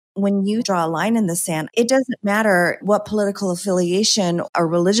When you draw a line in the sand, it doesn't matter what political affiliation or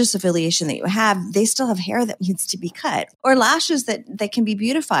religious affiliation that you have, they still have hair that needs to be cut or lashes that can be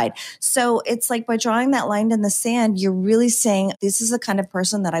beautified. So it's like by drawing that line in the sand, you're really saying, this is the kind of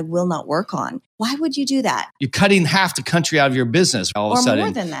person that I will not work on. Why would you do that? You're cutting half the country out of your business all of a sudden. Or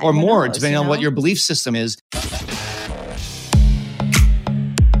more than that. Or more, depending on what your belief system is.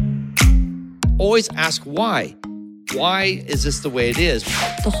 Always ask why. Why is this the way it is?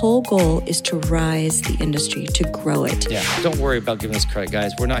 The whole goal is to rise the industry, to grow it. Yeah, don't worry about giving us credit,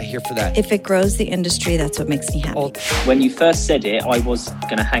 guys. We're not here for that. If it grows the industry, that's what makes me happy. When you first said it, I was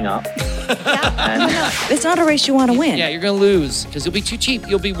going to hang up. It's not a race you want to win. Yeah, you're going to lose because you'll be too cheap.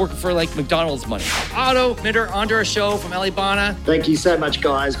 You'll be working for like McDonald's money. Otto Mitter, onto our show from Alibana. Thank you so much,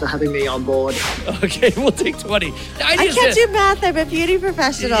 guys, for having me on board. Okay, we'll take 20. I can't do math. I'm a beauty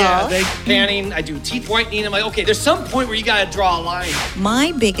professional. Yeah, panning. I do teeth whitening. I'm like, okay, there's some point where you got to draw a line.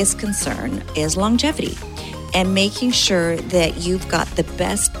 My biggest concern is longevity and making sure that you've got the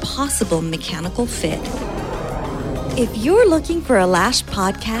best possible mechanical fit. If you're looking for a lash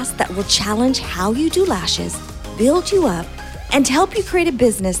podcast that will challenge how you do lashes, build you up, and help you create a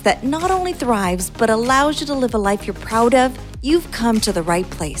business that not only thrives, but allows you to live a life you're proud of, you've come to the right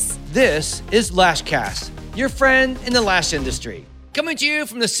place. This is Lashcast, your friend in the lash industry. Coming to you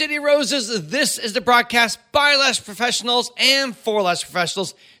from the City of Roses, this is the broadcast by lash professionals and for lash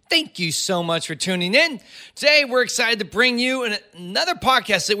professionals. Thank you so much for tuning in. Today, we're excited to bring you another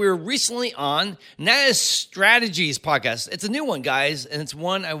podcast that we were recently on, and that is Strategies Podcast. It's a new one, guys, and it's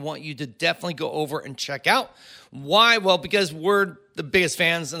one I want you to definitely go over and check out. Why? Well, because we're the biggest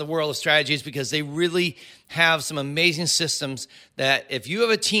fans in the world of strategies because they really have some amazing systems that if you have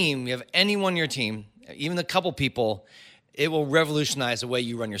a team, you have anyone on your team, even a couple people, it will revolutionize the way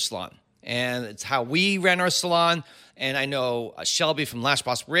you run your salon. And it's how we ran our salon. And I know Shelby from Lash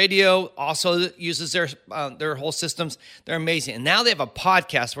Boss Radio also uses their whole systems. They're amazing. And now they have a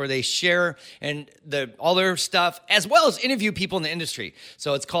podcast where they share all their stuff as well as interview people in the industry.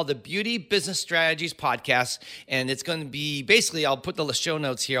 So it's called the Beauty Business Strategies Podcast. And it's going to be basically, I'll put the show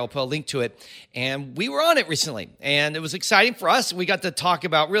notes here. I'll put a link to it. And we were on it recently. And it was exciting for us. We got to talk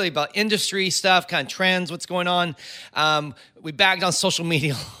about industry stuff, kind of trends, what's going on. We bagged on social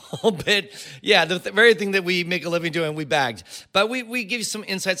media a little bit. Yeah, the very thing that we make a living doing, we bagged. But we give you some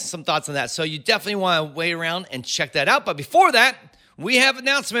insights and some thoughts on that. So you definitely want to wait around and check that out. But before that, we have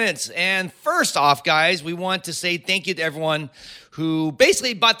announcements. And first off, guys, we want to say thank you to everyone who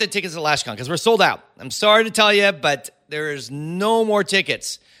basically bought the tickets at LashCon because we're sold out. I'm sorry to tell you, but there is no more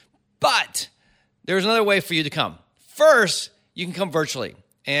tickets. But there's another way for you to come. First, you can come virtually.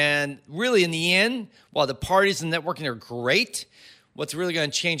 And really, in the end, while the parties and networking are great, what's really going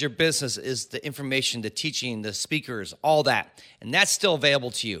to change your business is the information, the teaching, the speakers, all that. And that's still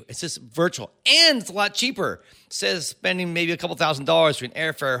available to you. It's just virtual. And it's a lot cheaper. Instead of spending maybe a couple $1,000s for an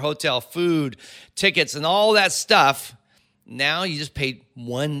airfare, hotel, food, tickets, and all that stuff, now you just paid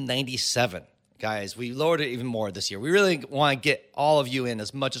 $197. Guys, we lowered it even more this year. We really want to get all of you in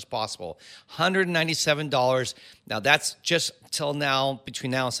as much as possible. $197. Now, that's just till now,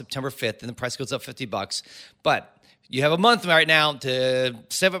 between now and September 5th, and the price goes up $50. But you have a month right now to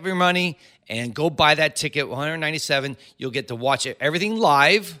save up your money and go buy that ticket, $197. You'll get to watch everything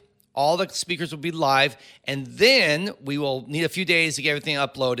live. All the speakers will be live, and then we will need a few days to get everything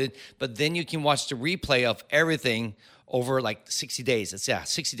uploaded, but then you can watch the replay of everything over like 60 days.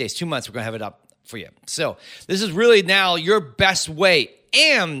 60 days, 2 months, we're going to have it up for you. So this is really now your best way.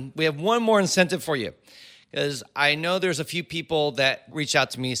 And we have one more incentive for you because I know there's a few people that reach out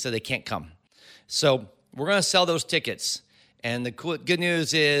to me and say they can't come. So we're going to sell those tickets. And the good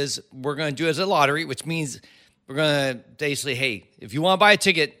news is we're going to do it as a lottery, which means we're going to basically, hey, if you want to buy a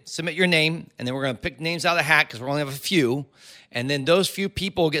ticket, submit your name. And then we're going to pick names out of the hat because we only have a few. And then those few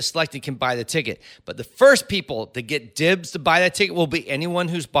people get selected can buy the ticket. But the first people to get dibs to buy that ticket will be anyone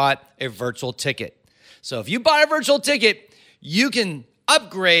who's bought a virtual ticket. So if you bought a virtual ticket, you can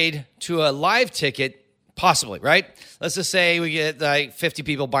upgrade to a live ticket, possibly, right? Let's just say we get like 50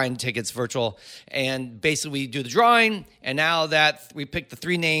 people buying tickets virtual, and basically we do the drawing, and now that we pick the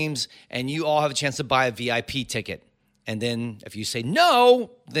 3 names, and you all have a chance to buy a VIP ticket. And then if you say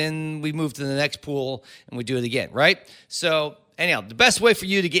no, then we move to the next pool and we do it again, right? So anyhow, the best way for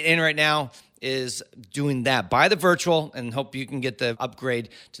you to get in right now is doing that. Buy the virtual and hope you can get the upgrade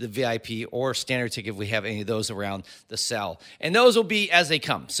to the VIP or standard ticket if we have any of those around the cell. And those will be as they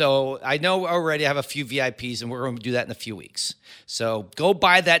come. So I know already I have a few VIPs, and we're going to do that in a few weeks. So go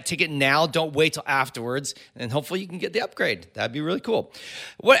buy that ticket now. Don't wait till afterwards, and hopefully you can get the upgrade. That'd be really cool.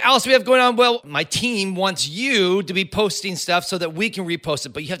 What else do we have going on? Well, my team wants you to be posting stuff so that we can repost it,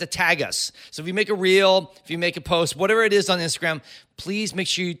 but you have to tag us. So if you make a reel, if you make a post, whatever it is on Instagram, please make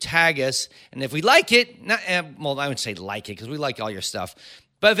sure you tag us. And if we like it, I wouldn't say like it because we like all your stuff.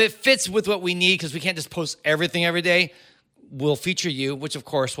 But if it fits with what we need, because we can't just post everything every day, we'll feature you, which of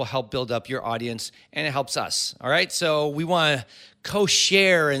course will help build up your audience, and it helps us. All right. So we want to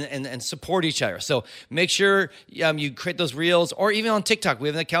co-share and support each other. So make sure you create those reels, or even on TikTok. We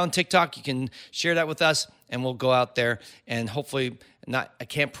have an account on TikTok. You can share that with us, and we'll go out there and hopefully I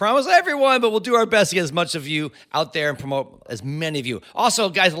can't promise everyone, but we'll do our best to get as much of you out there and promote as many of you. Also,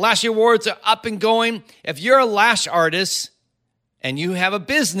 guys, Lash Awards are up and going. If you're a lash artist and you have a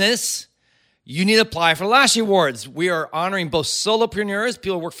business, you need to apply for Lash Awards. We are honoring both solopreneurs,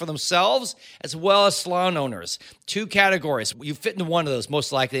 people who work for themselves, as well as salon owners. 2 categories. You fit into one of those,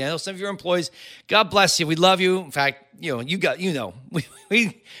 most likely. I know some of your employees, God bless you. We love you. In fact, we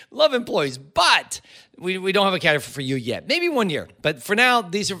love employees, but we don't have a category for you yet. Maybe 1 year. But for now,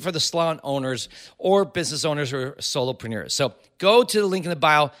 these are for the salon owners or business owners or solopreneurs. So go to the link in the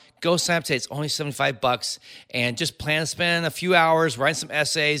bio. Go sign up today. It's only $75, and just plan to spend a few hours, write some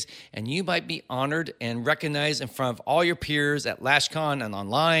essays, and you might be honored and recognized in front of all your peers at LashCon and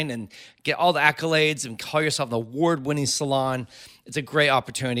online, and get all the accolades and call yourself an award-winning salon. It's a great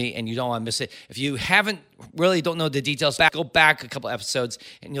opportunity, and you don't want to miss it. If you don't know the details, go back a couple episodes,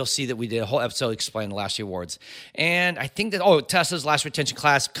 and you'll see that we did a whole episode explaining the Lash Awards. And I think that, Tesla's Lash Retention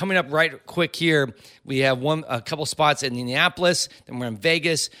class coming up right quick here. We have a couple spots in Indianapolis, then we're in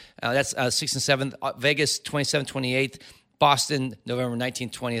Vegas. That's 6th and 7th, Vegas 27th, 28th, Boston, November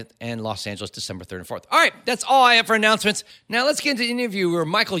 19th, 20th, and Los Angeles, December 3rd and 4th. All right, that's all I have for announcements. Now let's get into the interview where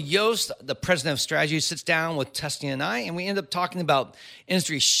Michael Yost, the president of strategy, sits down with Tusney and I, and we end up talking about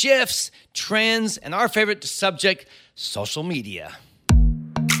industry shifts, trends, and our favorite subject, social media.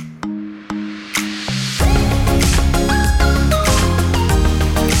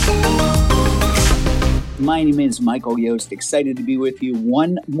 My name is Michael Yost. Excited to be with you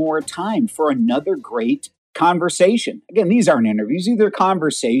one more time for another great conversation. Again, these aren't interviews, these are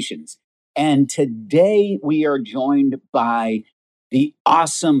conversations. And today we are joined by the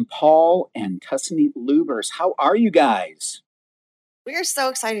awesome Paul and Tusney Lubbers. How are you guys? We are so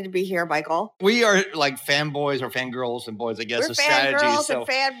excited to be here, Michael. We are like fanboys or fangirls and boys, I guess, We're of strategy. Fangirls and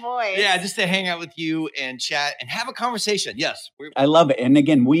fanboys. Yeah, just to hang out with you and chat and have a conversation. Yes. I love it. And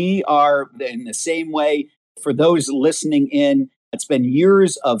again, we are in the same way. For those listening in, it's been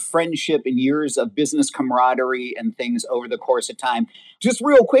years of friendship and years of business camaraderie and things over the course of time. Just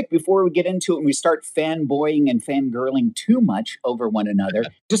real quick before we get into it and we start fanboying and fangirling too much over one another,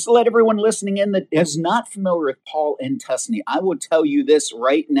 just to let everyone listening in that is not familiar with Paul and Tusney, I will tell you this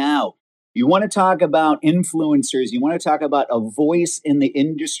right now. You want to talk about influencers, you want to talk about a voice in the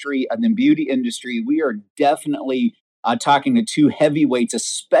industry, in the beauty industry, we are definitely talking to 2 heavyweights,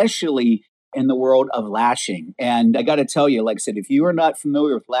 especially in the world of lashing. And I got to tell you, like I said, if you are not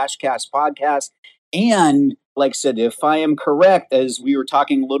familiar with Lashcast podcast, and like I said, if I am correct, as we were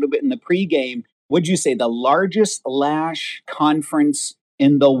talking a little bit in the pregame, would you say the largest lash conference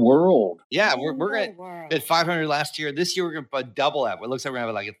in the world? Yeah, we're at 500 last year. This year, we're going to double that. It looks like we're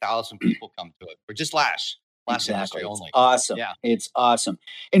going to have like 1,000 people come to it for just lash. Exactly. Only. It's awesome. Yeah. It's awesome.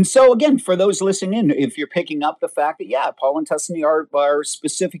 And so again, for those listening in, if you're picking up the fact that, Paul and Tusney are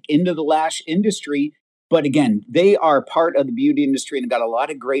specific into the lash industry, but again, they are part of the beauty industry and got a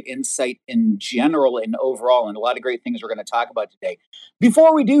lot of great insight in general and overall, and a lot of great things we're going to talk about today.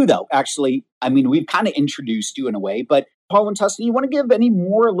 Before we do though, actually, we've kind of introduced you in a way, but Paul and Tusney, you want to give any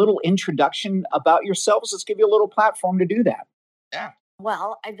more little introduction about yourselves? Let's give you a little platform to do that. Yeah.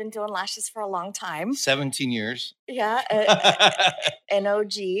 Well, I've been doing lashes for a long time. 17 years. Yeah. An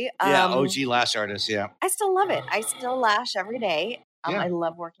OG. OG lash artist. Yeah. I still love it. I still lash every day. Yeah. I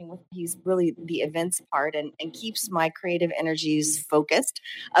love working with him. He's really the events part and keeps my creative energies focused.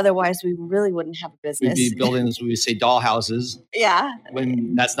 Otherwise, we really wouldn't have a business. We'd be building this, we say doll houses. Yeah.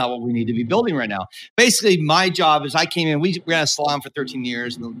 When that's not what we need to be building right now. Basically, my job is I came in, we ran a salon for 13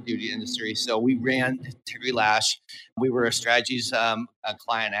 years in the beauty industry. So we ran Integrity Lash. We were a strategies a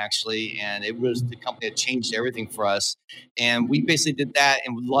client, actually, and it was the company that changed everything for us. And we basically did that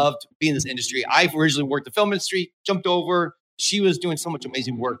and loved being in this industry. I originally worked the film industry, jumped over, she was doing so much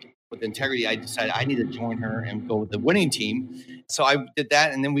amazing work with integrity. I decided I need to join her and go with the winning team. So I did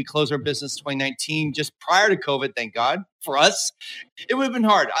that. And then we closed our business 2019, just prior to COVID, thank God for us. It would have been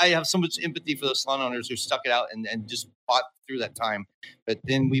hard. I have so much empathy for those salon owners who stuck it out and just fought through that time. But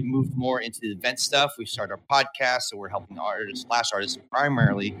then we moved more into the event stuff. We started our podcast. So we're helping artists, lash artists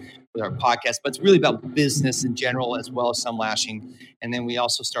primarily with our podcast, but it's really about business in general, as well as some lashing. And then we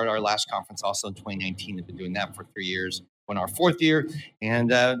also started our lash conference also in 2019. We've been doing that for 3 years. In our 4th year,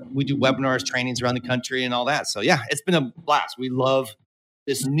 and we do webinars, trainings around the country and all that. So yeah, it's been a blast. We love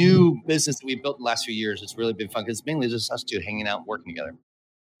this new business that we built in the last few years. It's really been fun because it's mainly just us two hanging out and working together.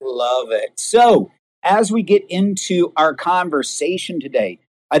 Love it. So as we get into our conversation today,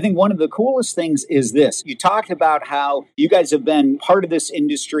 I think one of the coolest things is this. You talked about how you guys have been part of this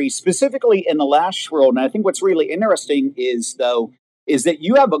industry, specifically in the lash world. And I think what's really interesting is that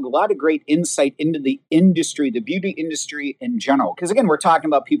you have a lot of great insight into the industry, the beauty industry in general. Because again, we're talking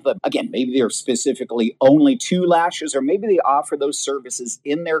about people that, again, maybe they're specifically only to lashes, or maybe they offer those services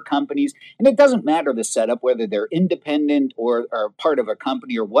in their companies. And it doesn't matter the setup, whether they're independent or part of a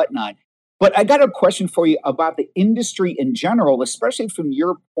company or whatnot. But I got a question for you about the industry in general, especially from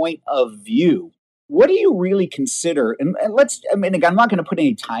your point of view. What do you really consider? And I'm not going to put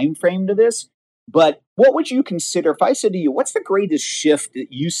any time frame to this, but what would you consider, if I said to you, what's the greatest shift that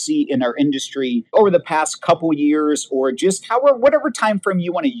you see in our industry over the past couple years, or just whatever time frame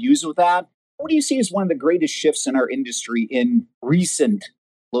you want to use with that? What do you see as one of the greatest shifts in our industry in recent,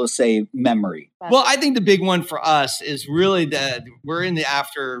 let's say, memory? Well, I think the big one for us is really that we're in the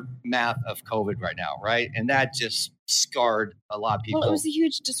aftermath of COVID right now, right? And that just scarred a lot of people. Well, it was a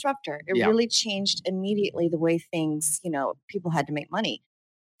huge disruptor. It really changed immediately the way things, people had to make money.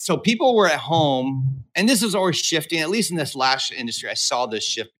 So people were at home, and this was always shifting, at least in this lash industry. I saw this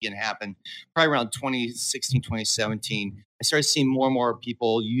shift begin to happen probably around 2016, 2017. I started seeing more and more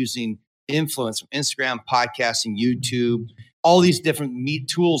people using influence from Instagram, podcasting, YouTube, all these different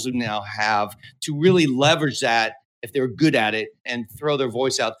tools we now have to really leverage that if they're good at it and throw their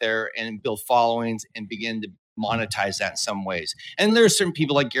voice out there and build followings and begin to monetize that in some ways. And there are certain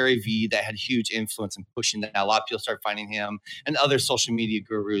people like Gary Vee that had huge influence in pushing that. A lot of people started finding him, and other social media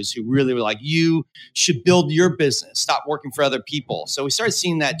gurus who really were like, you should build your business, stop working for other people. So we started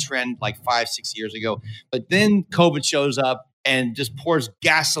seeing that trend like 5-6 years ago. But then COVID shows up and just pours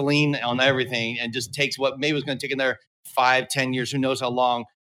gasoline on everything and just takes what maybe was going to take in there 5-10 years, who knows how long.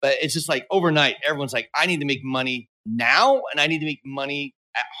 But it's just like overnight, everyone's like, I need to make money now, and I need to make money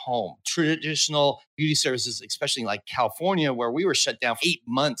at home. Traditional beauty services, especially like California, where we were shut down for 8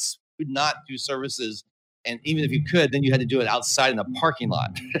 months, could not do services. And even if you could, then you had to do it outside in a parking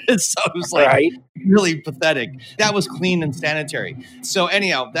lot. So it was like really pathetic. That was clean and sanitary. So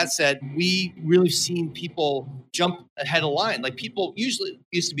anyhow, that said, we really seen people jump ahead of line. Like people usually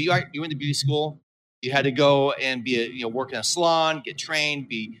used to be, you went to beauty school, you had to go and be work in a salon, get trained,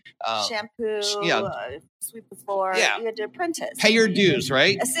 be shampoo, sweep the floor. Yeah. You had to apprentice. Pay your dues,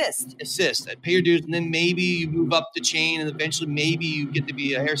 right? Assist. Pay your dues, and then maybe you move up the chain, and eventually maybe you get to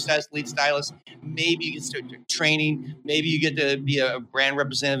be a hairstylist, lead stylist. Maybe you get to start training. Maybe you get to be a brand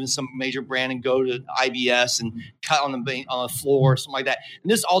representative in some major brand and go to IBS and cut on the floor, something like that.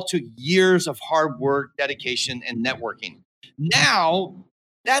 And this all took years of hard work, dedication, and networking. Now,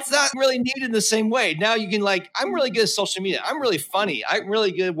 that's not really needed in the same way. Now you can I'm really good at social media. I'm really funny. I'm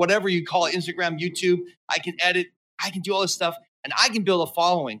really good at whatever you call it, Instagram, YouTube. I can edit. I can do all this stuff, and I can build a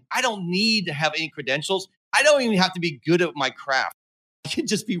following. I don't need to have any credentials. I don't even have to be good at my craft. I can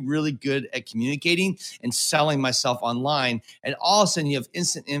just be really good at communicating and selling myself online. And all of a sudden you have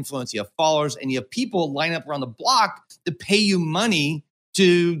instant influence. You have followers, and you have people line up around the block to pay you money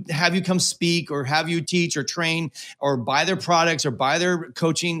to have you come speak or have you teach or train or buy their products or buy their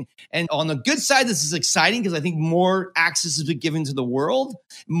coaching. And on the good side, this is exciting because I think more access has been given to the world.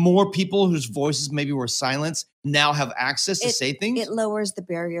 More people whose voices maybe were silenced now have access to say things. It lowers the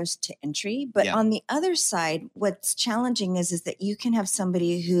barriers to entry. But on the other side, what's challenging is that you can have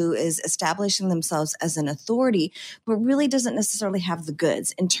somebody who is establishing themselves as an authority, but really doesn't necessarily have the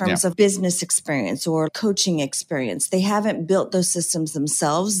goods in terms of business experience or coaching experience. They haven't built those systems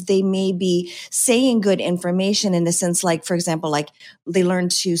themselves. They may be saying good information in a sense, like, for example, like they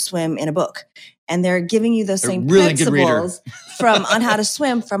learned to swim in a book. And they're giving you those same principles on how to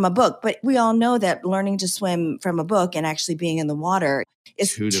swim from a book. But we all know that learning to swim from a book and actually being in the water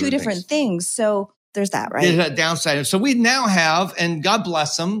is two different things. So there's that, right? There's that downside. So we now have, and God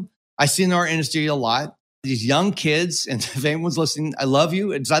bless them, I see in our industry a lot, these young kids, and if anyone's listening, I love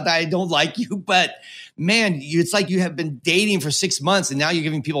you. It's not that I don't like you, but man, it's like you have been dating for 6 months and now you're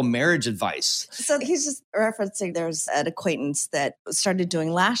giving people marriage advice. So he's just referencing there's an acquaintance that started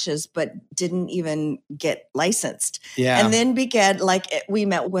doing lashes, but didn't even get licensed. Yeah. And then began, we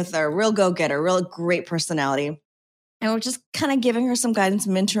met with a real go-getter, real great personality. And we're just kind of giving her some guidance,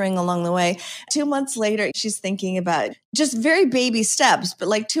 mentoring along the way. 2 months later, she's thinking about just very baby steps.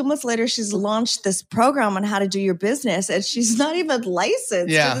 But 2 months later, she's launched this program on how to do your business. And she's not even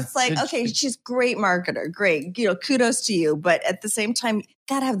licensed. Yeah. And it's okay, she's a great marketer. Great. Kudos to you. But at the same time, you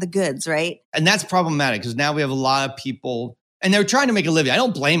got to have the goods, right? And that's problematic because now we have a lot of people and they're trying to make a living. I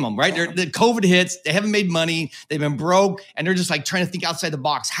don't blame them, right? The COVID hits, they haven't made money, they've been broke, and they're just trying to think outside the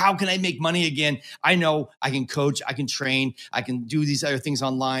box. How can I make money again? I know I can coach, I can train, I can do these other things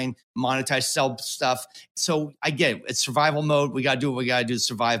online, monetize, sell stuff. So I get it. It's survival mode. We got to do what we got to do to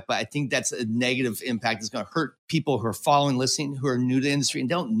survive. But I think that's a negative impact. It's going to hurt people who are following, listening, who are new to the industry and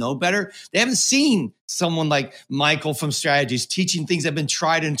don't know better. They haven't seen someone like Michael from Strategies teaching things that have been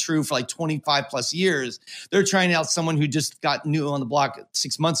tried and true for 25 plus years. They're trying out someone who just got new on the block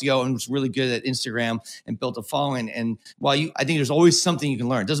 6 months ago and was really good at Instagram and built a following. And while I think there's always something you can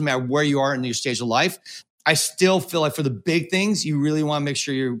learn. It doesn't matter where you are in your stage of life. I still feel like for the big things, you really want to make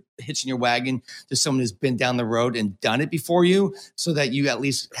sure you're hitching your wagon to someone who's been down the road and done it before you so that you at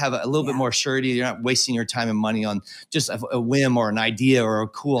least have a little bit more surety. You're not wasting your time and money on just a whim or an idea or a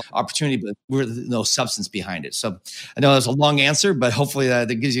cool opportunity, but with no substance behind it. So I know that's a long answer, but hopefully that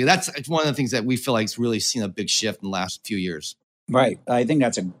gives you, that's one of the things that we feel like has really seen a big shift in the last few years. Right. I think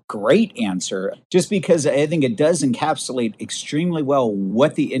that's a great answer, just because I think it does encapsulate extremely well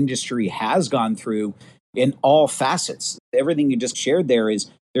what the industry has gone through in all facets. Everything you just shared there's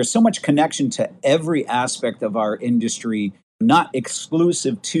so much connection to every aspect of our industry, not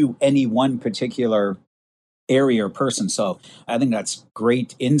exclusive to any one particular area or person. So I think that's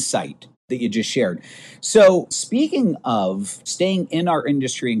great insight that you just shared. So speaking of staying in our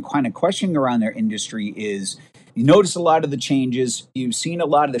industry and kind of questioning around their industry is, you notice a lot of the changes. You've seen a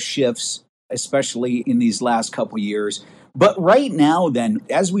lot of the shifts, especially in these last couple of years. But right now, then,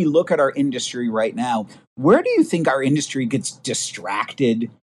 as we look at our industry right now, where do you think our industry gets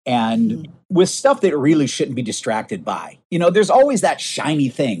distracted and with stuff that it really shouldn't be distracted by? There's always that shiny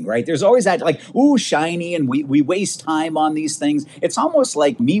thing, right? There's always that shiny, and we waste time on these things. It's almost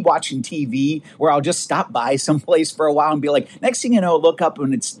like me watching TV where I'll just stop by someplace for a while and be like, next thing you know, look up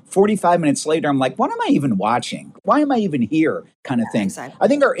and it's 45 minutes later. I'm like, what am I even watching? Why am I even here? Kind of thing. Exactly. I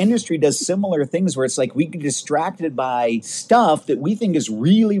think our industry does similar things where it's we get distracted by stuff that we think is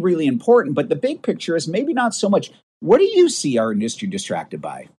really, really important. But the big picture is maybe not so much. What do you see our industry distracted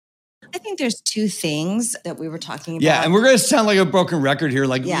by? I think there's two things that we were talking about. Yeah, and we're going to sound like a broken record here.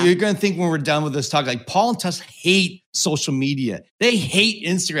 Yeah. You're going to think when we're done with this talk, Paul and Tess hate social media. They hate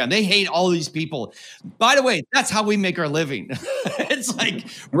Instagram. They hate all these people. By the way, that's how we make our living. It's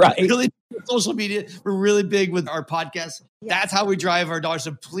right. Really social media. We're really big with our podcast. Yeah. That's how we drive our dollars.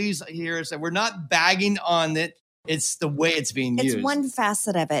 So please hear us. We're not bagging on it. It's the way it's being used. It's one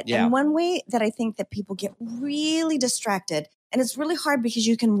facet of it. Yeah. And one way that I think that people get really distracted, and it's really hard because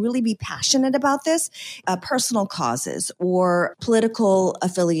you can really be passionate about this, personal causes or political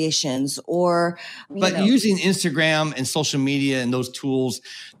affiliations or, using Instagram and social media and those tools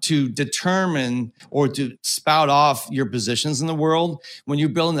to determine or to spout off your positions in the world when you're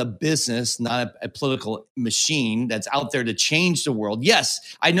building a business, not a political machine that's out there to change the world. Yes,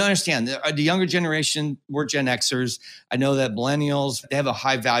 I understand. The younger generation, we're Gen Xers. I know that millennials, they have a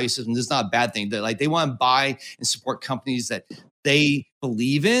high value system. This is not a bad thing. They want to buy and support companies that they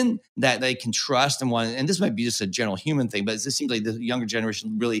believe in, that they can trust and want. And this might be just a general human thing, but it seems like the younger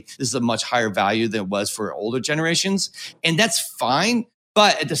generation really, this is a much higher value than it was for older generations. And that's fine.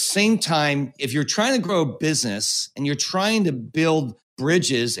 But at the same time, if you're trying to grow a business and you're trying to build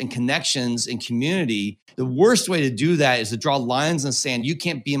bridges and connections and community, the worst way to do that is to draw lines in the sand. You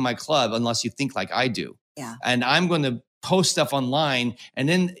can't be in my club unless you think like I do. Yeah. And I'm going to post stuff online, and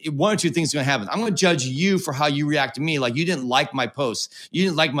then one or two things are going to happen. I'm going to judge you for how you react to me. You didn't like my post. You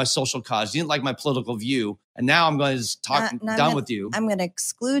didn't like my social cause. You didn't like my political view. And now I'm going to just talk with you. I'm going to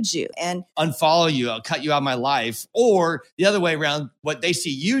exclude you and unfollow you. I'll cut you out of my life. Or the other way around, what they see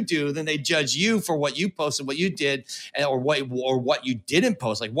you do, then they judge you for what you posted, what you did, or what you didn't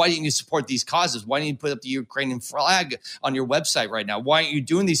post. Why didn't you support these causes? Why didn't you put up the Ukrainian flag on your website right now? Why aren't you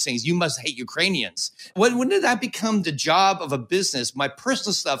doing these things? You must hate Ukrainians. When did that become the job of a business? My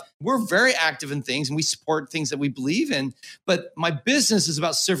personal stuff, we're very active in things and we support things that we believe in. But my business is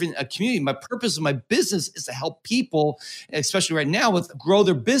about serving a community. My purpose of my business is is to help people, especially right now, with grow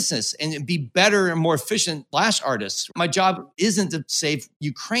their business and be better and more efficient lash artists. My job isn't to save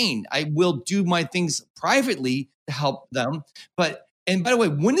Ukraine. I will do my things privately to help them. And by the way,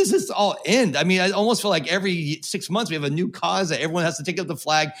 when does this all end? I mean, I almost feel like every 6 months we have a new cause that everyone has to take up the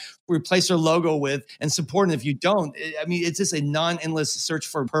flag, replace their logo with, and support. And if you don't, I mean, it's just a non-endless search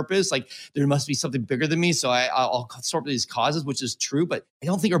for purpose. Like there must be something bigger than me. So I'll support these causes, which is true. But I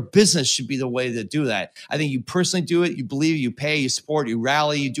don't think our business should be the way to do that. I think you personally do it. You believe, you pay, you support, you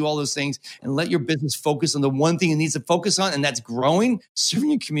rally, you do all those things, and let your business focus on the one thing it needs to focus on. And that's growing,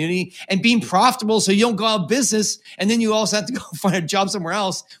 serving your community, and being profitable so you don't go out of business. And then you also have to go find a job somewhere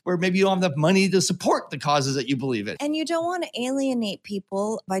else where maybe you don't have enough money to support the causes that you believe in. And you don't want to alienate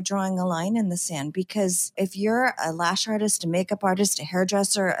people by drawing a line in the sand, because if you're a lash artist, a makeup artist, a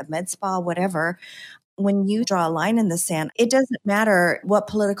hairdresser, a med spa, whatever, when you draw a line in the sand, it doesn't matter what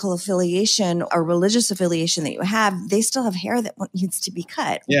political affiliation or religious affiliation that you have, they still have hair that needs to be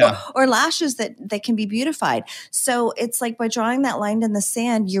cut, or lashes that can be beautified. So it's like by drawing that line in the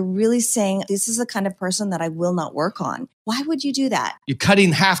sand, you're really saying, this is the kind of person that I will not work on. Why would you do that? You're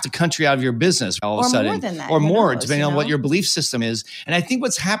cutting half the country out of your business all of a sudden. Or more than that. Or more, depending on what your belief system is. And I think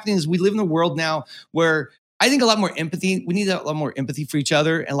what's happening is we live in a world now where I think a lot more empathy. We need a lot more empathy for each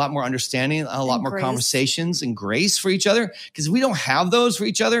other and a lot more understanding, and a lot more conversations and grace for each other. Because if we don't have those for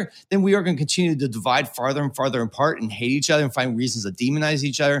each other, then we are going to continue to divide farther and farther apart and hate each other and find reasons to demonize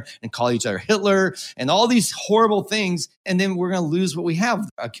each other and call each other Hitler and all these horrible things. And then we're going to lose what we have,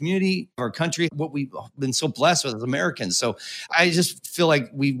 a community, our country, what we've been so blessed with as Americans. So I just feel like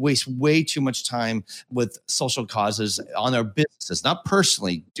we waste way too much time with social causes on our businesses, not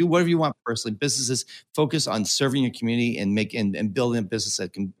personally. Do whatever you want personally. Businesses focus on serving your community and building a business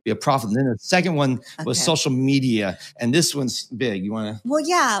that can be a profit. And then the second one was social media. And this one's big. You want to? Well,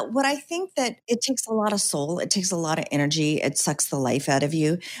 yeah. What I think that it takes a lot of soul. It takes a lot of energy. It sucks the life out of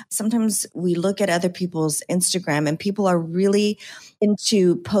you. Sometimes we look at other people's Instagram and people are really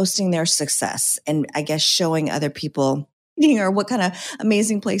into posting their success and I guess showing other people or what kind of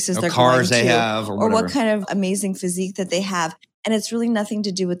amazing places they're cars going they to, have or what kind of amazing physique that they have. And it's really nothing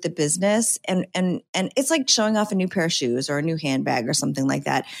to do with the business. And it's like showing off a new pair of shoes or a new handbag or something like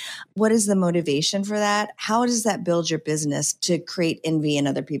that. What is the motivation for that? How does that build your business to create envy in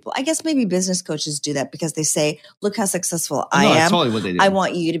other people? I guess maybe business coaches do that because they say, look how successful I am. That's totally what they do. I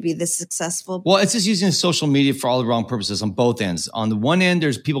want you to be this successful. Well, it's just using social media for all the wrong purposes on both ends. On the one end,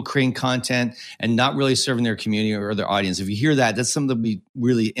 there's people creating content and not really serving their community or their audience. If you hear that, that's something that we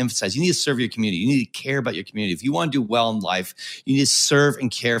really emphasize. You need to serve your community. You need to care about your community. If you want to do well in life, you need to serve and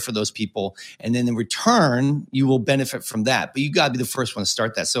care for those people. And then in return, you will benefit from that. But you got to be the first one to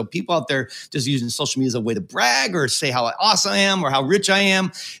start that. So people out there just using social media as a way to brag or say how awesome I am or how rich I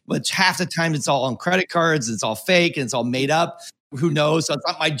am. But half the time it's all on credit cards. It's all fake and it's all made up. Who knows? So it's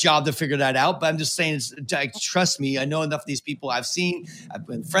not my job to figure that out. But I'm just saying, trust me, I know enough of these people I've seen. I've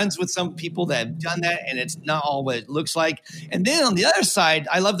been friends with some people that have done that, and it's not all what it looks like. And then on the other side,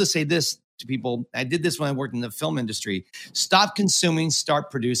 I love to say this to people. I did this when I worked in the film industry. Stop consuming,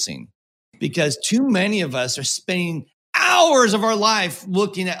 start producing. Because too many of us are spending hours of our life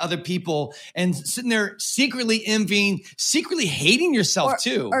looking at other people and sitting there secretly envying, secretly hating yourself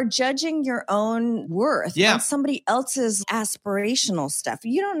too. Or judging your own worth on somebody else's aspirational stuff.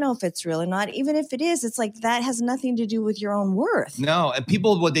 You don't know if it's real or not. Even if it is, it's like that has nothing to do with your own worth. No. And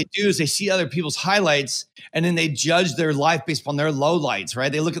people, what they do is they see other people's highlights and then they judge their life based upon their lowlights,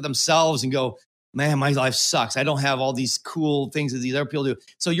 right? They look at themselves and go, man, my life sucks. I don't have all these cool things that these other people do.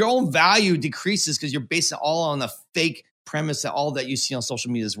 So your own value decreases because you're basing it all on a fake premise that all that you see on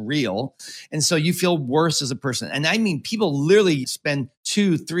social media is real. And so you feel worse as a person. And I mean, people literally spend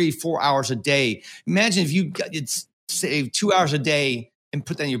 2, 3, 4 hours a day. Imagine if you save 2 hours a day and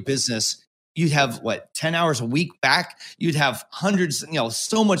put that in your business. You'd have 10 hours a week back. You'd have hundreds,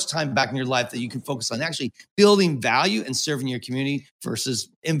 so much time back in your life that you can focus on actually building value and serving your community versus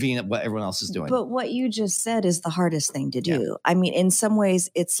envying at what everyone else is doing. But what you just said is the hardest thing to do. Yeah. I mean, in some ways,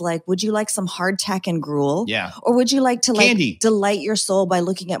 it's like, would you like some hardtack and gruel? Yeah. Or would you like to candy, delight your soul by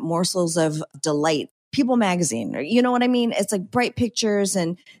looking at morsels of delight? People magazine, you know what I mean? It's like bright pictures,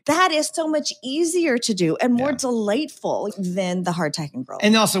 and that is so much easier to do and more delightful than the hardtack and gruel.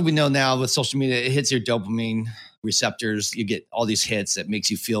 And also we know now with social media, it hits your dopamine receptors. You get all these hits that makes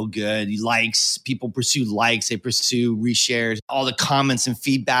you feel good. Likes, people pursue likes, they pursue reshares, all the comments and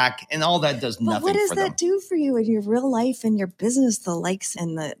feedback, and all that does nothing for them. What does that do for you in your real life and your business, the likes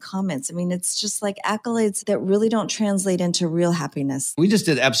and the comments? I mean, it's just like accolades that really don't translate into real happiness. We just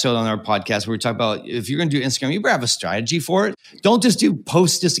did an episode on our podcast where we talk about if you're going to do Instagram, you better have a strategy for it. Don't just do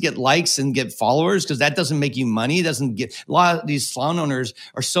posts just to get likes and get followers, because that doesn't make you money. It doesn't get, a lot of these salon owners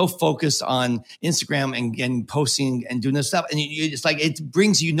are so focused on Instagram and posting and doing this stuff. And it's like, it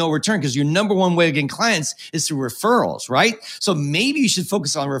brings you no return, because your number one way of getting clients is through referrals, right? So maybe you should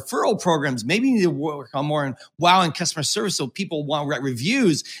focus on referral programs. Maybe you need to work on more on wow and customer service, so people want to write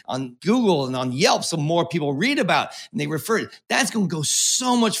reviews on Google and on Yelp, so more people read about it and they refer it. That's going to go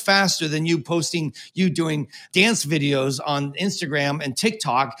so much faster than you posting, you doing dance videos on Instagram and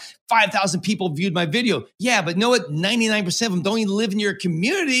TikTok. 5,000 people viewed my video. Yeah, but know what? 99% of them don't even live in your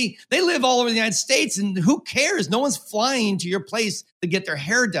community. They live all over the United States, and who cares? No one's flying to your place to get their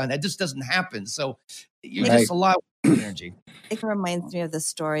hair done. That just doesn't happen. So you're just a lot of energy. It reminds me of the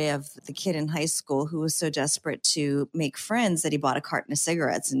story of the kid in high school who was so desperate to make friends that he bought a carton of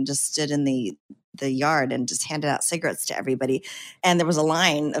cigarettes and just stood in the yard and just handed out cigarettes to everybody. And there was a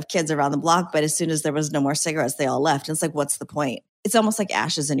line of kids around the block, but as soon as there was no more cigarettes, they all left. And it's like, what's the point? It's almost like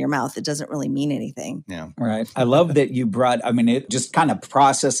ashes in your mouth. It doesn't really mean anything. Yeah. Right. I love that you brought, it just kind of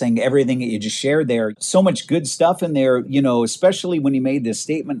processing everything that you just shared there. So much good stuff in there, especially when you made this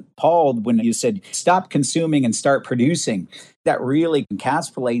statement, Paul, when you said, stop consuming and start producing. That really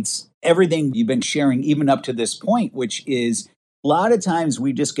encapsulates everything you've been sharing even up to this point, which is a lot of times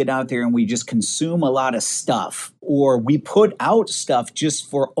we just get out there and we just consume a lot of stuff, or we put out stuff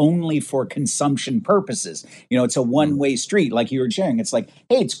just only for consumption purposes. It's a one-way street, like you were sharing. It's like,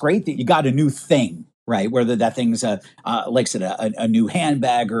 hey, it's great that you got a new thing, right? Whether that thing's a new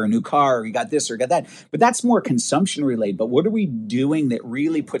handbag or a new car, or you got this or got that. But that's more consumption related. But what are we doing that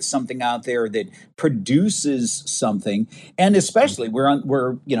really puts something out there that produces something? And especially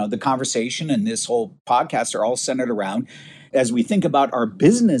the conversation and this whole podcast are all centered around, as we think about our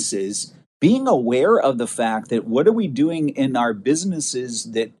businesses, being aware of the fact that what are we doing in our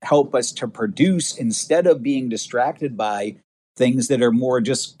businesses that help us to produce instead of being distracted by things that are more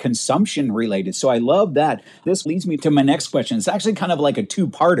just consumption related. So I love that. This leads me to my next question. It's actually kind of like a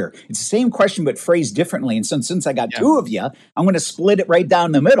two-parter. It's the same question, but phrased differently. And since I got two of you, I'm going to split it right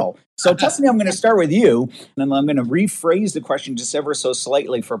down the middle. So Tuscany, I'm going to start with you, and then I'm going to rephrase the question just ever so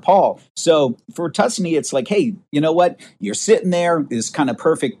slightly for Paul. So for Tuscany, it's like, hey, you know what? You're sitting there, this kind of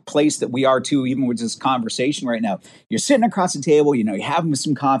perfect place that we are too, even with this conversation right now. You're sitting across the table, you're having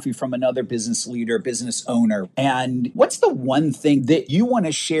some coffee from another business leader, business owner. And what's the one thing that you want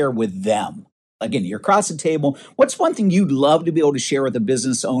to share with them? Again, you're across the table. What's one thing you'd love to be able to share with a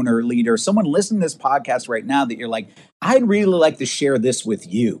business owner, leader, someone listening to this podcast right now that you're like, I'd really like to share this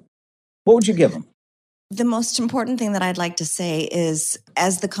with you? What would you give them? The most important thing that I'd like to say is,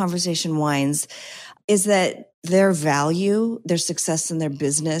 as the conversation winds, is that their value, their success in their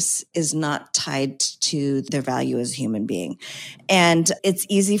business is not tied to their value as a human being. And it's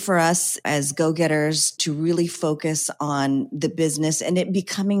easy for us as go-getters to really focus on the business and it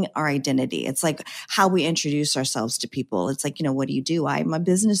becoming our identity. It's like how we introduce ourselves to people. It's like, what do you do? I'm a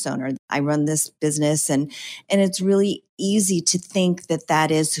business owner. I run this business. And it's really easy to think that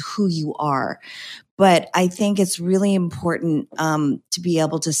that is who you are. But I think it's really important to be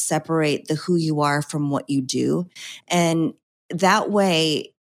able to separate the who you are from what you do. And that way,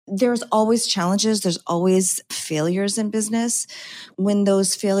 there's always challenges. There's always failures in business. When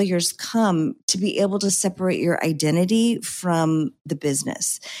those failures come, to be able to separate your identity from the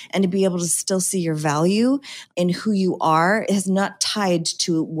business and to be able to still see your value in who you are is not tied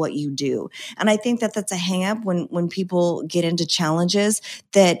to what you do. And I think that that's a hang up when people get into challenges,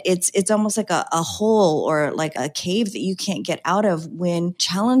 that it's almost like a hole or like a cave that you can't get out of when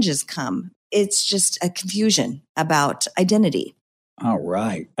challenges come. It's just a confusion about identity. All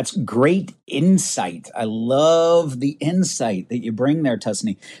right. That's great insight. I love the insight that you bring there,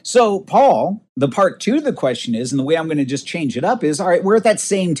 Tuscany. So, Paul, the part two of the question is, and the way I'm going to just change it up is, all right, we're at that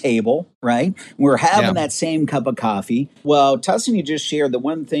same table, right? We're having that same cup of coffee. Well, Tuscany just shared the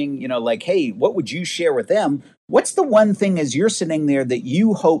one thing, like, hey, what would you share with them? What's the one thing as you're sitting there that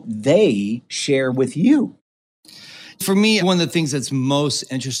you hope they share with you? For me, one of the things that's most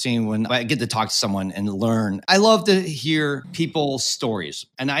interesting when I get to talk to someone and learn, I love to hear people's stories.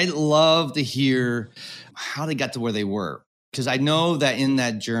 And I love to hear how they got to where they were. Because I know that in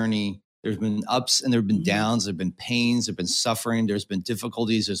that journey, there's been ups and there have been downs, there have been pains, there have been suffering, there's been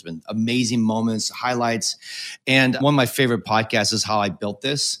difficulties, there's been amazing moments, highlights. And one of my favorite podcasts is How I Built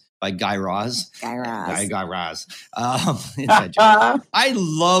This. by Guy Raz. Guy Raz. Guy Raz. I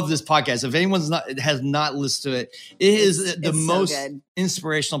love this podcast. If anyone has not listened to it, it is the most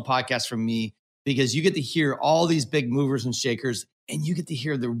inspirational podcast for me, because you get to hear all these big movers and shakers, and you get to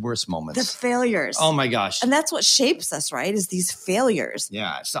hear the worst moments. The failures. Oh my gosh. And that's what shapes us, right? Is these failures.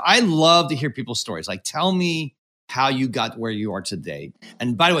 Yeah. So I love to hear people's stories. Like, tell me how you got where you are today.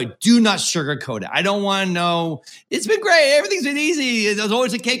 And by the way, do not sugarcoat it. I don't want to know, it's been great, everything's been easy, there's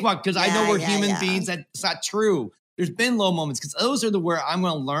always a cakewalk, because I know we're human beings. That's not true. There's been low moments, because those are where I'm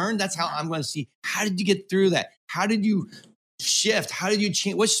going to learn. That's how I'm going to see, how did you get through that? How did you shift? How did you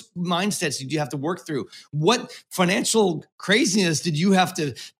change? What mindsets did you have to work through? What financial craziness did you have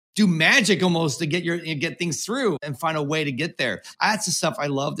to do magic almost to get things through and find a way to get there? That's the stuff I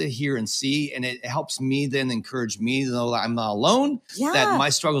love to hear and see. And it helps me then encourage me to know that I'm not alone, that my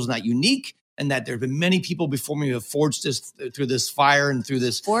struggle is not unique, and that there have been many people before me who have forged this through this fire and through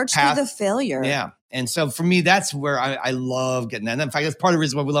this path. Through the failure. Yeah. And so for me, that's where I love getting that. And in fact, that's part of the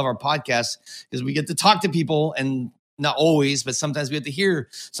reason why we love our podcast, is we get to talk to people, and not always, but sometimes we have to hear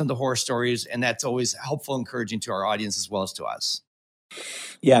some of the horror stories. And that's always helpful, encouraging to our audience as well as to us.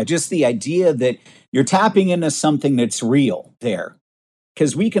 Yeah, just the idea that you're tapping into something that's real there,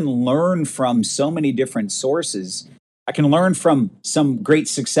 because we can learn from so many different sources. I can learn from some great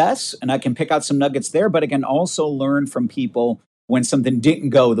success, and I can pick out some nuggets there, but I can also learn from people when something didn't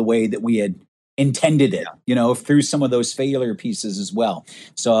go the way that we had intended it, through some of those failure pieces as well.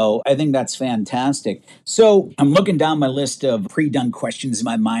 So I think that's fantastic. So I'm looking down my list of pre-done questions in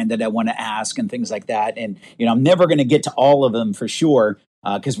my mind that I want to ask and things like that. And, I'm never going to get to all of them for sure,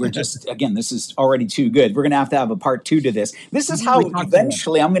 because we're just, again, this is already too good. We're going to have a part 2 to this. This is how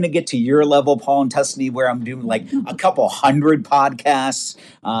eventually I'm going to get to your level, Paul and Tuscany, where I'm doing like a couple hundred podcasts.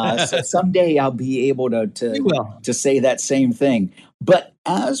 So someday I'll be able to say that same thing. But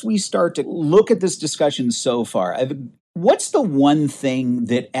as we start to look at this discussion so far, what's the one thing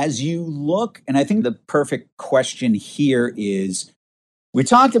that, as you look, and I think the perfect question here is, we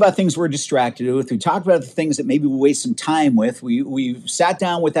talked about things we're distracted with. We talked about the things that maybe we waste some time with. We sat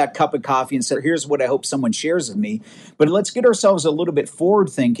down with that cup of coffee and said, here's what I hope someone shares with me. But let's get ourselves a little bit forward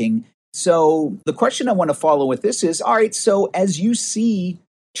thinking. So the question I want to follow with this is, all right, so as you see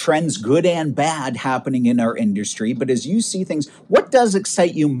trends, good and bad, happening in our industry, but as you see things, what does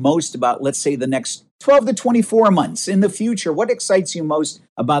excite you most about, let's say, the next 12 to 24 months in the future? What excites you most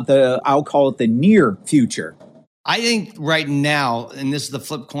about I'll call it the near future? I think right now, and this is the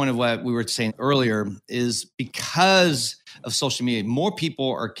flip coin of what we were saying earlier, is because of social media, more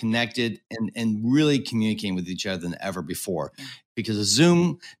people are connected and really communicating with each other than ever before. Because of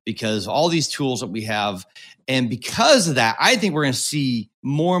Zoom, because of all these tools that we have. And because of that, I think we're going to see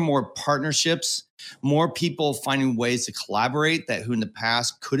more and more partnerships, more people finding ways to collaborate that who in the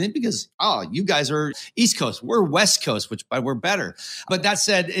past couldn't, because, you guys are East Coast, we're West Coast, but we're better. But that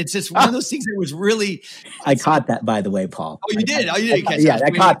said, it's just one of those things that was really... I caught that, by the way, Paul. Oh, you did? You did catch that? Yeah,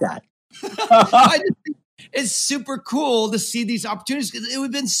 I caught that. I just think it's super cool to see these opportunities, because it would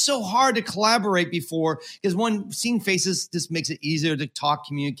have been so hard to collaborate before, because seeing faces just makes it easier to talk,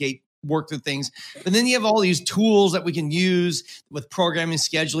 communicate, work through things. But then you have all these tools that we can use with programming,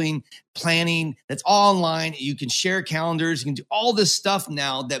 scheduling, planning, that's all online. You can share calendars. You can do all this stuff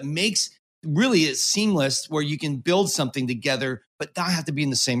now that makes really it seamless, where you can build something together, but not have to be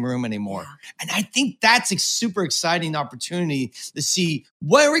in the same room anymore. Yeah. And I think that's a super exciting opportunity to see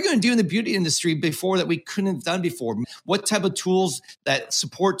what are we going to do in the beauty industry before that we couldn't have done before. What type of tools, that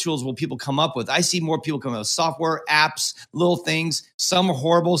support tools, will people come up with? I see more people come up with software, apps, little things. Some are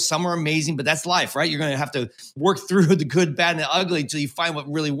horrible, some are amazing, but that's life, right? You're going to have to work through the good, bad, and the ugly until you find what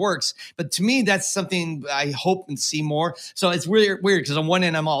really works. But to me, that's something I hope and see more. So it's really weird, because on one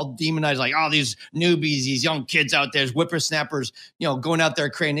end, I'm all demonized, like, these newbies, these young kids out there, whippersnappers, going out there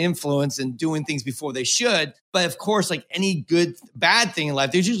creating influence and doing things before they should. But of course, like any good, bad thing in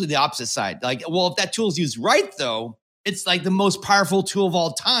life, there's usually the opposite side. Like, well, if that tool is used right, though, it's like the most powerful tool of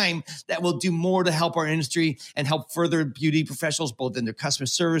all time that will do more to help our industry and help further beauty professionals, both in their customer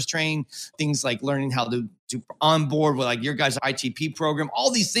service training, things like learning how to onboard with like your guys' ITP program. All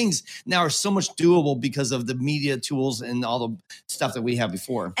these things now are so much doable because of the media tools and all the stuff that we had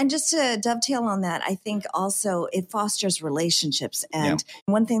before. And just to dovetail on that, I think also it fosters relationships. And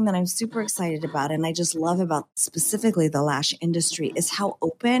one thing that I'm super excited about, and I just love about specifically the lash industry, is how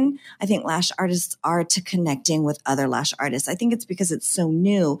open I think lash artists are to connecting with other lash artists. I think it's because it's so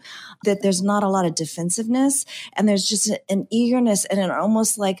new that there's not a lot of defensiveness, and there's just an eagerness and an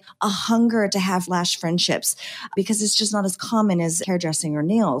almost like a hunger to have lash friendships. relationships because it's just not as common as hairdressing or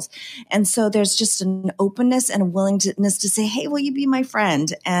nails. And so there's just an openness and a willingness to say, hey, will you be my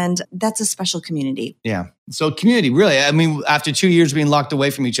friend? And that's a special community. Yeah. So community, really, I mean, after 2 years being locked away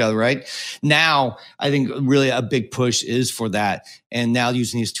from each other, right? Now, I think really a big push is for that. And now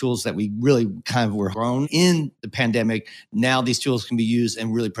using these tools that we really kind of were grown in the pandemic, now these tools can be used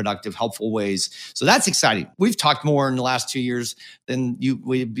in really productive, helpful ways. So that's exciting. We've talked more in the last 2 years than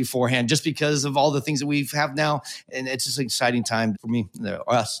we beforehand, just because of all the things that we have now. And it's just an exciting time for me,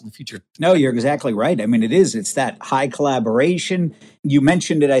 or us in the future. No, you're exactly right. I mean, it is. It's that high collaboration. You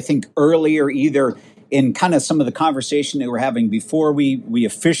mentioned it, I think, earlier, either in kind of some of the conversation that we were having before we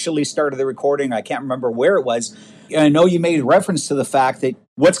officially started the recording. I can't remember where it was. I know you made reference to the fact that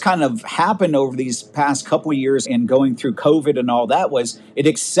what's kind of happened over these past couple of years and going through COVID and all that was it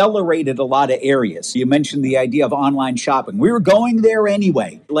accelerated a lot of areas. You mentioned the idea of online shopping. We were going there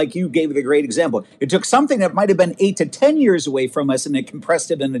anyway. Like you gave the great example. It took something that might have been 8 to 10 years away from us and it compressed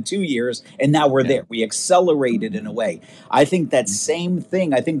it into 2 years. And now we're there. We accelerated in a way. I think that same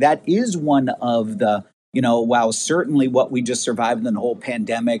thing, I think that is one of the, while certainly what we just survived in the whole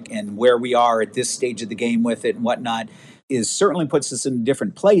pandemic and where we are at this stage of the game with it and whatnot is certainly puts us in a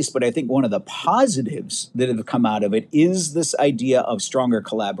different place. But I think one of the positives that have come out of it is this idea of stronger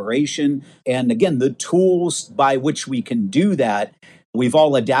collaboration. And again, the tools by which we can do that, we've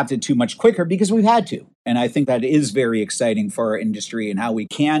all adapted to much quicker because we've had to. And I think that is very exciting for our industry and how we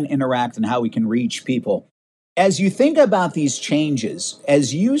can interact and how we can reach people. As you think about these changes,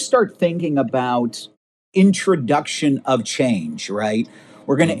 as you start thinking about introduction of change, right?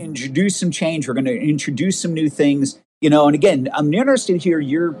 We're going to introduce some change. We're going to introduce some new things. And again, I'm interested to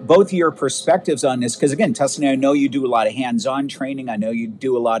hear both of your perspectives on this because, again, Tuscany, I know you do a lot of hands-on training. I know you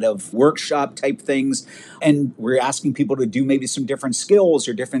do a lot of workshop type things, and we're asking people to do maybe some different skills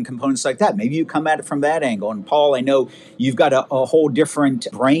or different components like that. Maybe you come at it from that angle. And Paul, I know you've got a whole different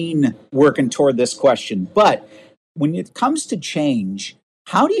brain working toward this question. But when it comes to change,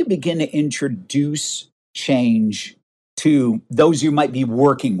 how do you begin to introduce change to those you might be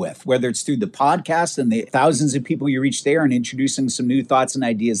working with, whether it's through the podcast and the thousands of people you reach there and introducing some new thoughts and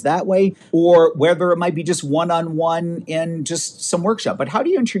ideas that way, or whether it might be just one-on-one in just some workshop. But how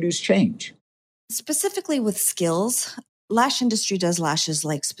do you introduce change? Specifically with skills, lash industry does lashes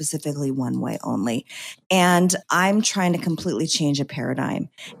like specifically one way only. And I'm trying to completely change a paradigm.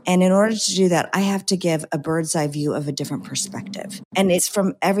 And in order to do that, I have to give a bird's eye view of a different perspective. And it's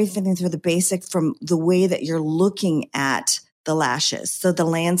from everything through the basic, from the way that you're looking at the lashes, so the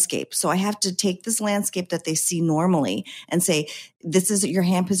landscape. So I have to take this landscape that they see normally and say, this is your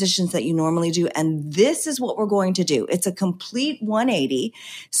hand positions that you normally do, and this is what we're going to do. It's a complete 180.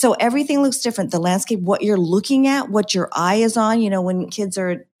 So everything looks different. The landscape, what you're looking at, what your eye is on. When kids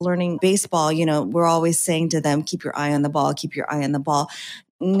are learning baseball, we're always saying to them, keep your eye on the ball, keep your eye on the ball.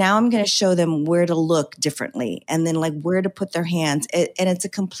 Now I'm going to show them where to look differently and then like where to put their hands. And it's a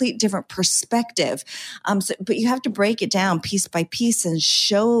complete different perspective. But you have to break it down piece by piece and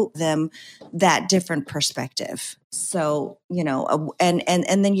show them that different perspective. So,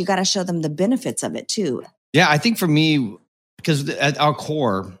 and then you got to show them the benefits of it too. Yeah, I think for me, because at our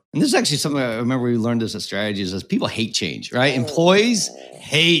core, and this is actually something I remember we learned this at Strategies, is people hate change, right? Employees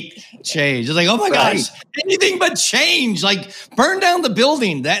hate change. It's like, oh my gosh, anything but change. Like burn down the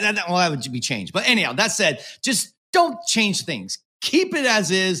building. That would be change. But anyhow, that said, just don't change things. Keep it as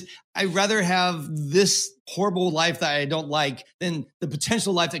is. I'd rather have this horrible life that I don't like than the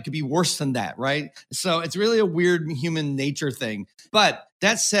potential life that could be worse than that, right? So it's really a weird human nature thing. But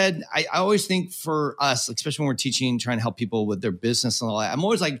that said, I always think for us, especially when we're teaching, trying to help people with their business and all that, I'm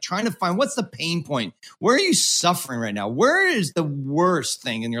always like trying to find what's the pain point? Where are you suffering right now? Where is the worst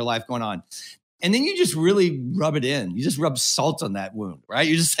thing in your life going on? And then you just really rub it in. You just rub salt on that wound, right?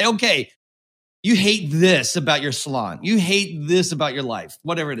 You just say, okay, you hate this about your salon. You hate this about your life,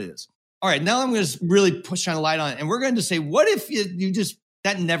 whatever it is. All right, now I'm going to really shine a light on it. And we're going to say, what if you just,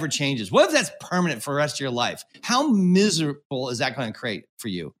 that never changes? What if that's permanent for the rest of your life? How miserable is that going to create for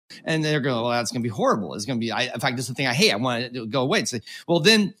you? And they're going, well, that's going to be horrible. It's going to be, in fact, this is the thing I hate. I want it to go away. It's like, well,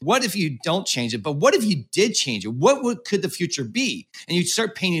 then what if you don't change it? But what if you did change it? What could the future be? And you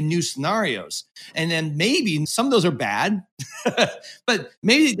start painting new scenarios. And then maybe some of those are bad, but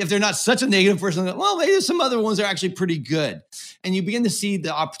maybe if they're not such a negative person, well, maybe some other ones are actually pretty good. And you begin to see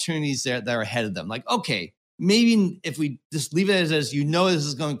the opportunities that are ahead of them. Like, okay, maybe if we just leave it as you know this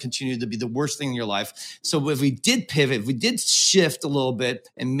is going to continue to be the worst thing in your life. So if we did pivot, if we did shift a little bit,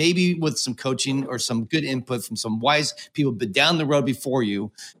 and maybe with some coaching or some good input from some wise people but down the road before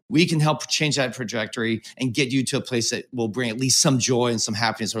you, we can help change that trajectory and get you to a place that will bring at least some joy and some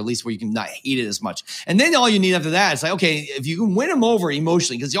happiness, or at least where you can not hate it as much. And then all you need after that is like, okay, if you can win them over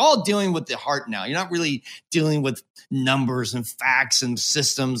emotionally, because you're all dealing with the heart now. You're not really dealing with numbers and facts and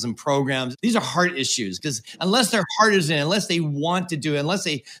systems and programs. These are heart issues, because unless their heart is in, unless they want to do it, unless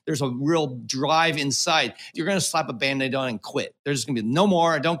there's a real drive inside, you're going to slap a Band-Aid on and quit. There's going to be no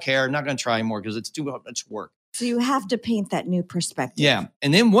more. I don't care. I'm not going to try anymore because it's too much work. So you have to paint that new perspective. Yeah.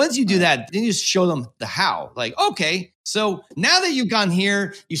 And then once you do that, then you just show them the how. Like, okay, so now that you've gone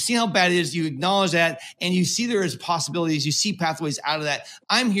here, you've seen how bad it is, you acknowledge that, and you see there is possibilities, you see pathways out of that.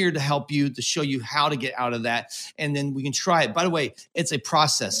 I'm here to help you, to show you how to get out of that. And then we can try it. By the way, it's a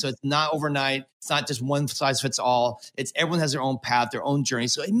process. So it's not overnight. It's not just one size fits all. It's everyone has their own path, their own journey.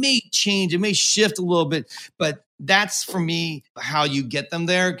 So it may change, it may shift a little bit, but that's for me how you get them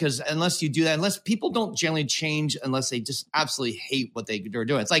there. Because unless you do that, unless people don't generally change, unless they just absolutely hate what they're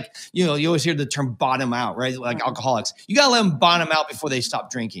doing. It's like, you always hear the term bottom out, right? Like alcoholics. You got to let them bottom out before they stop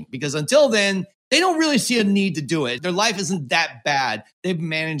drinking, because until then, they don't really see a need to do it. Their life isn't that bad. They're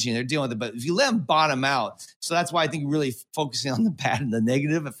managing, they're dealing with it. But if you let them bottom out, so that's why I think really focusing on the bad and the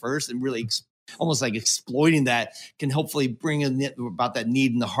negative at first and really almost like exploiting that can hopefully bring about that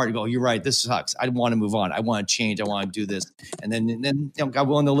need in the heart to go, you're right, this sucks. I want to move on. I want to change. I want to do this. And then God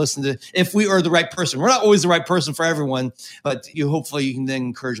willing to listen to, if we are the right person. We're not always the right person for everyone, but hopefully you can then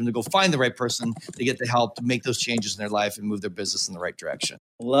encourage them to go find the right person to get the help to make those changes in their life and move their business in the right direction.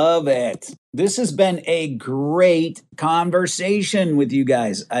 Love it. This has been a great conversation with you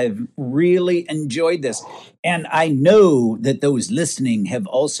guys. I've really enjoyed this. And I know that those listening have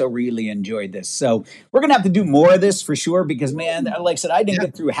also really enjoyed this. So we're going to have to do more of this for sure, because, man, like I said, I didn't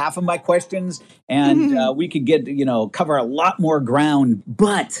get through half of my questions, and we could cover a lot more ground.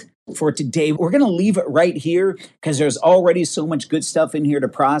 But for today, we're going to leave it right here, because there's already so much good stuff in here to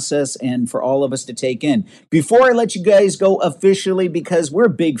process and for all of us to take in. Before I let you guys go officially, because we're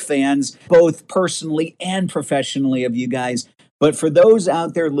big fans, both personally and professionally, of you guys. But for those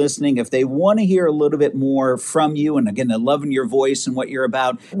out there listening, if they want to hear a little bit more from you, and again, they're loving your voice and what you're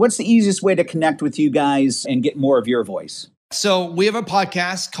about, what's the easiest way to connect with you guys and get more of your voice? So we have a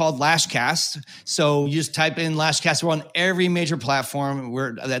podcast called Lashcast. So you just type in Lashcast. We're on every major platform.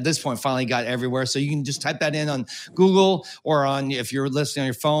 We're at this point finally got everywhere. So you can just type that in on Google, or if you're listening on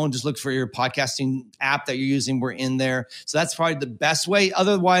your phone, just look for your podcasting app that you're using. We're in there. So that's probably the best way.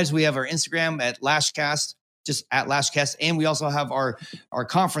 Otherwise, we have our Instagram at Lashcast, just at Lashcast. And we also have our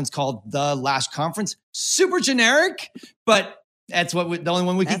conference called the Lash Conference. Super generic, but that's the only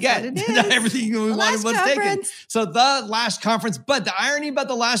one we could get. Everything we wanted was taken. So the Lash Conference. But the irony about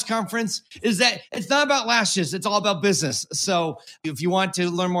the Lash Conference is that it's not about lashes. It's all about business. So if you want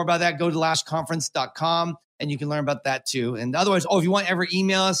to learn more about that, go to lashconference.com. And you can learn about that too. And otherwise, if you want to ever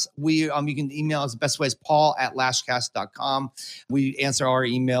email us, you can email us. The best way is paul@lashcast.com. We answer our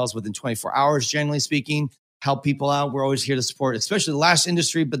emails within 24 hours, generally speaking. Help people out. We're always here to support, especially the lash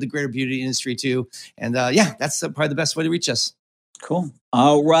industry, but the greater beauty industry too. And that's probably the best way to reach us. Cool.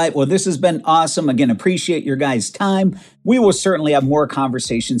 All right. Well, this has been awesome. Again, appreciate your guys' time. We will certainly have more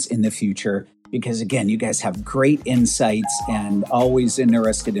conversations in the future, because, again, you guys have great insights and always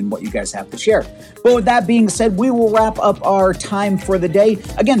interested in what you guys have to share. But with that being said, we will wrap up our time for the day.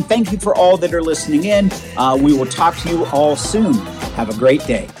 Again, thank you for all that are listening in. We will talk to you all soon. Have a great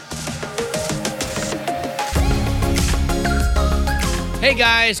day. Hey,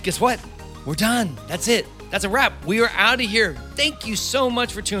 guys, guess what? We're done. That's it. That's a wrap. We are out of here. Thank you so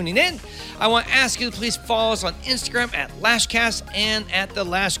much for tuning in. I want to ask you to please follow us on Instagram at Lashcast and at the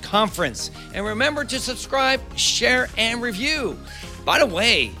Lash Conference. And remember to subscribe, share, and review. By the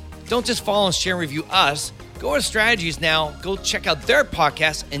way, don't just follow and share and review us. Go to Strategies now. Go check out their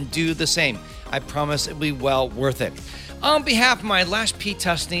podcast and do the same. I promise it'll be well worth it. On behalf of my Lash Pete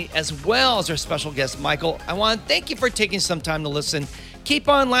Tusney, as well as our special guest, Michael, I want to thank you for taking some time to listen. Keep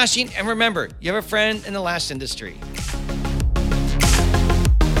on lashing, and remember, you have a friend in the lash industry.